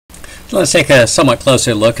Let's take a somewhat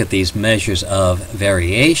closer look at these measures of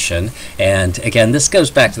variation. And again, this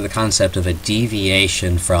goes back to the concept of a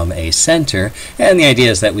deviation from a center. And the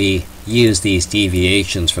idea is that we use these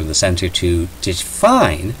deviations from the center to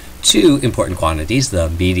define two important quantities, the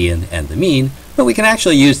median and the mean. But we can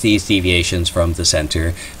actually use these deviations from the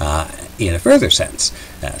center in a further sense.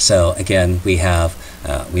 So again, we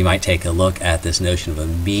might take a look at this notion of a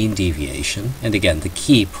mean deviation. And again, the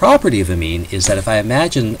key property of a mean is that if I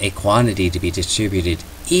imagine a quantity to be distributed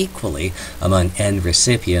equally among n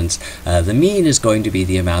recipients, the mean is going to be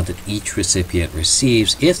the amount that each recipient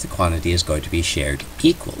receives if the quantity is going to be shared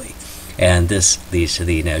equally. And this leads to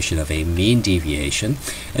the notion of a mean deviation.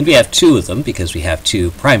 And we have two of them because we have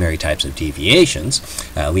two primary types of deviations.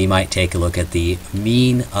 We might take a look at the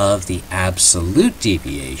mean of the absolute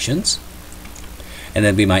deviations. And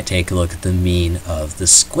then we might take a look at the mean of the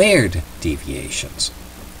squared deviations.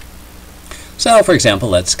 So, for example,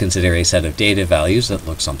 let's consider a set of data values that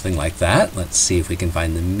look something like that. Let's see if we can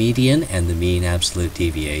find the median and the mean absolute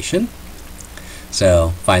deviation. So,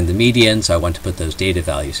 find the median, so I want to put those data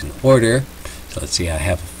values in order. So let's see, I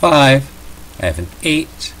have a 5, I have an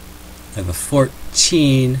 8, I have a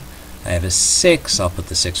 14, I have a 6, I'll put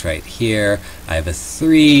the 6 right here. I have a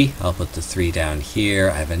 3, I'll put the 3 down here.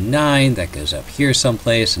 I have a 9, that goes up here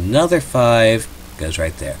someplace. Another 5 goes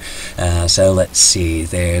right there. So let's see,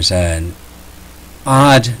 there's an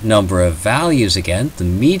odd number of values again. The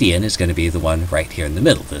median is going to be the one right here in the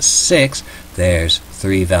middle. This 6, there's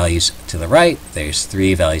 3 values to the right, there's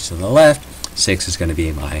 3 values to the left. 6 is going to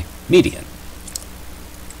be my median.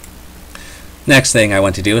 Next thing I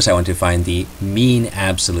want to do is I want to find the mean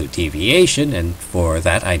absolute deviation, and for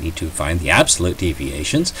that I need to find the absolute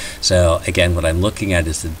deviations. So again, what I'm looking at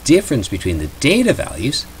is the difference between the data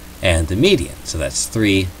values and the median. So that's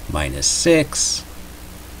 3 minus 6,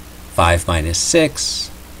 5 minus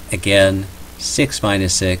 6, again 6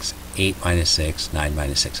 minus 6, 8 minus 6, 9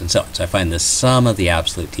 minus 6, and so on. So I find the sum of the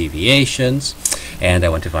absolute deviations, and I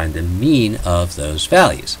want to find the mean of those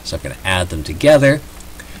values. So I'm going to add them together,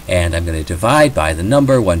 and I'm going to divide by the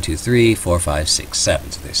number 1, 2, 3, 4, 5, 6,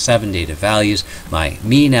 7. So there's 7 data values. My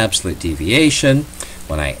mean absolute deviation,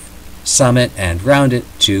 when I sum it and round it,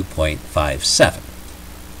 2.57.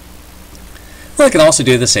 Well, I can also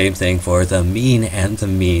do the same thing for the mean and the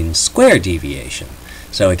mean squared deviation.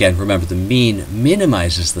 So again, remember the mean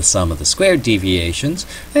minimizes the sum of the squared deviations,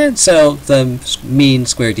 and so the mean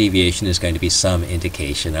squared deviation is going to be some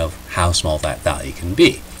indication of how small that value can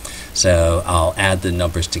be. So I'll add the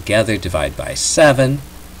numbers together, divide by 7,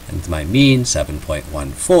 and my mean,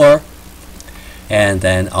 7.14, and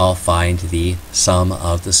then I'll find the sum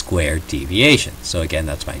of the squared deviation. So again,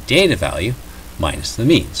 that's my data value minus the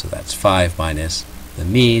mean. So that's 5 minus the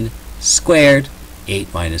mean squared,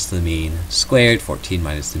 8 minus the mean squared, 14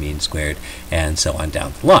 minus the mean squared, and so on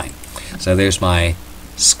down the line. So there's my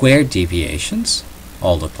squared deviations,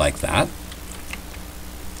 all look like that.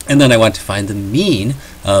 And then I want to find the mean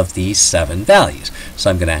of these 7 values. So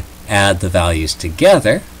I'm going to add the values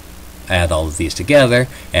together, add all of these together,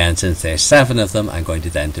 and since there's 7 of them, I'm going to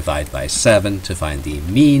then divide by 7 to find the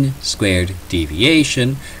mean squared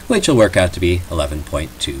deviation, which will work out to be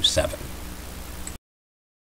 11.27.